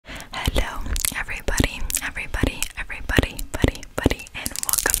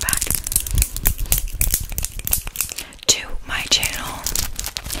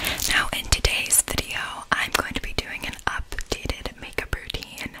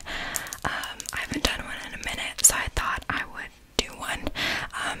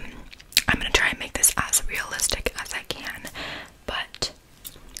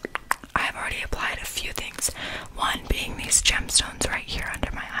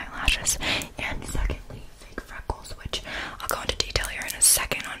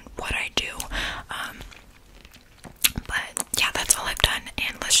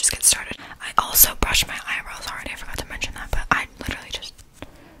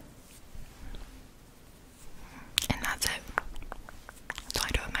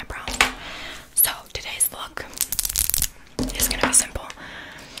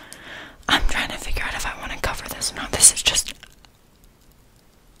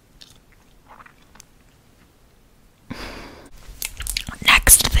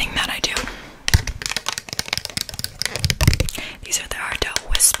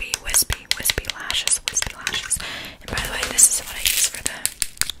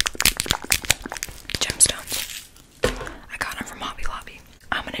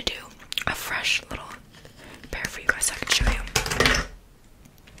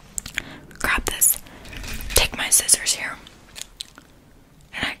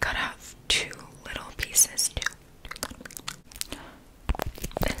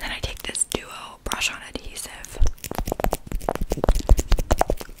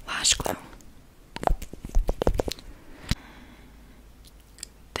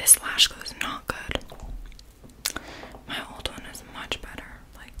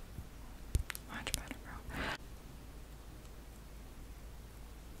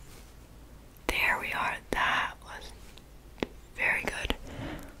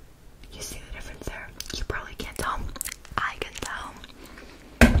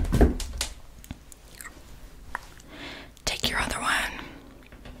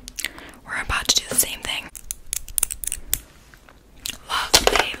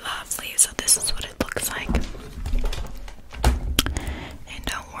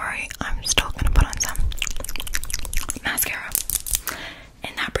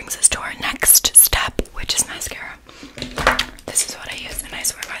And I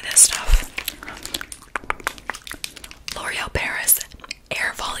swear by this stuff. L'Oreal Paris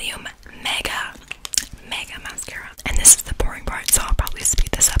Air Volume Mega Mascara. And this is the boring part, so I'll probably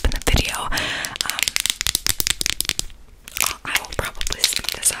speed this up in the video. I will probably speed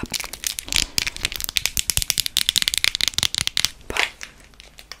this up. But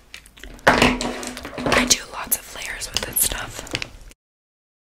I do lots of layers with this stuff.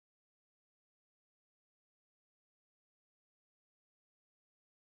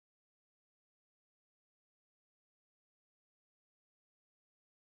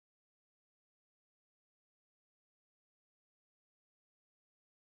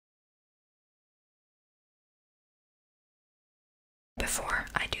 Before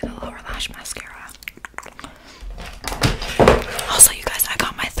I do the lower lash mascara. Also, you guys, I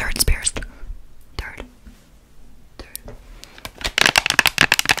got my third Spears. Third.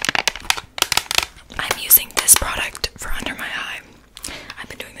 I'm using this product for under my eye. I've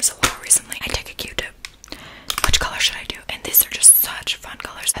been doing this a lot recently. I take a Q-tip. Which color should I do? And these are just such fun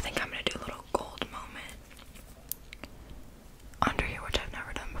colors. I think I'm gonna do a little gold moment under here, which I've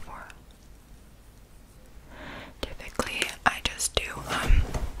never done before. Typically, I just do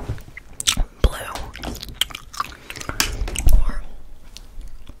blue or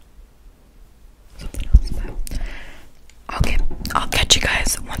something else. Okay, I'll catch you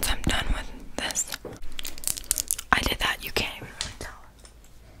guys once I'm done with this. I did that. You can't even really tell.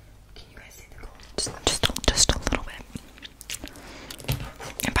 Can you guys see the gold? Just a little bit.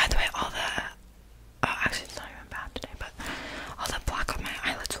 And by the way, all the actually it's not even bad today, but all the black on my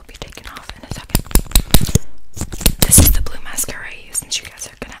eyelids will be taken off in a second. This is the blue mascara I use, since you guys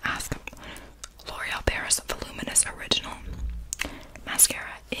are gonna ask. L'Oreal Paris Voluminous Original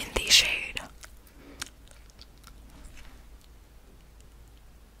Mascara in the shade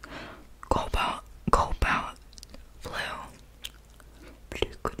Cobalt Blue.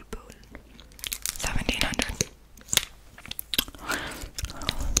 1700.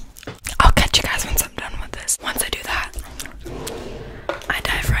 I'll catch you guys once I'm done with this. Once I do that, I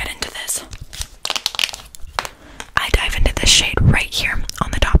dive right into this. I dive into this shade right here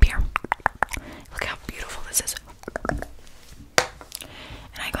on the top here. Look how beautiful this is. And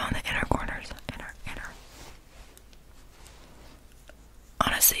I go in the inner corners. Inner.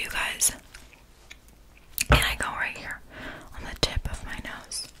 Honestly, you guys. And I go right here on the tip of my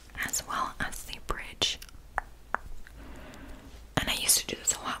nose, as well as the bridge. And I used to do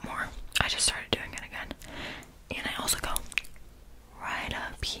this a lot more. I just started doing it again. And I also go right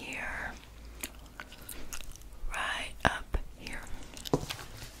up here. Right up here.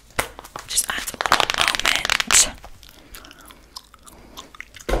 Just adds a little moment.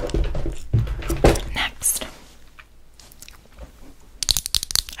 Next,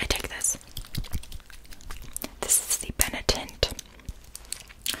 I take this. This is the Benetint.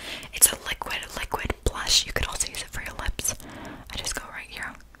 It's a liquid blush. You could also use it for your lips. I just go right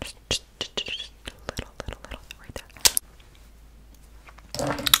here. Just a little right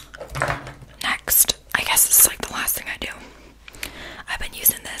there. Next, I guess this is like the last thing I do. I've been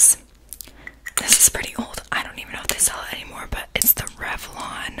using this. This is pretty old. I don't even know if they sell it anymore, but it's the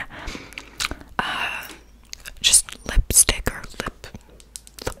Revlon just lipstick or lip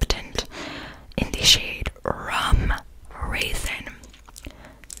tint in the shade Rum Raisin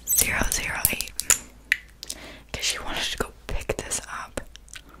 008. Because she wanted to go pick this up.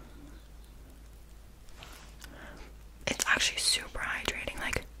 It's actually super hydrating,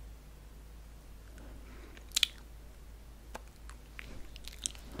 like.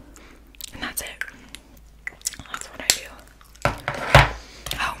 And that's it. That's what I do.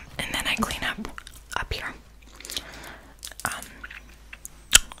 Oh, and then I clean up here.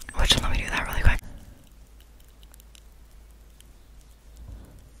 Let me do that really quick.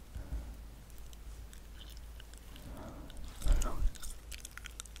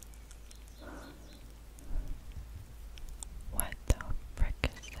 What the frick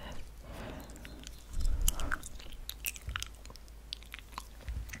is this?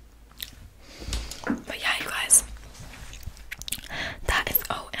 But yeah, you guys. That is,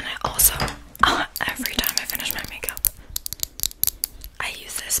 oh, and I also, every time I finish my makeup, I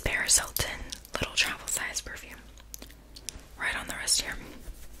use this Paris Hilton little travel size perfume right on the wrist here.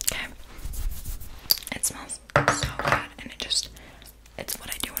 Okay, it smells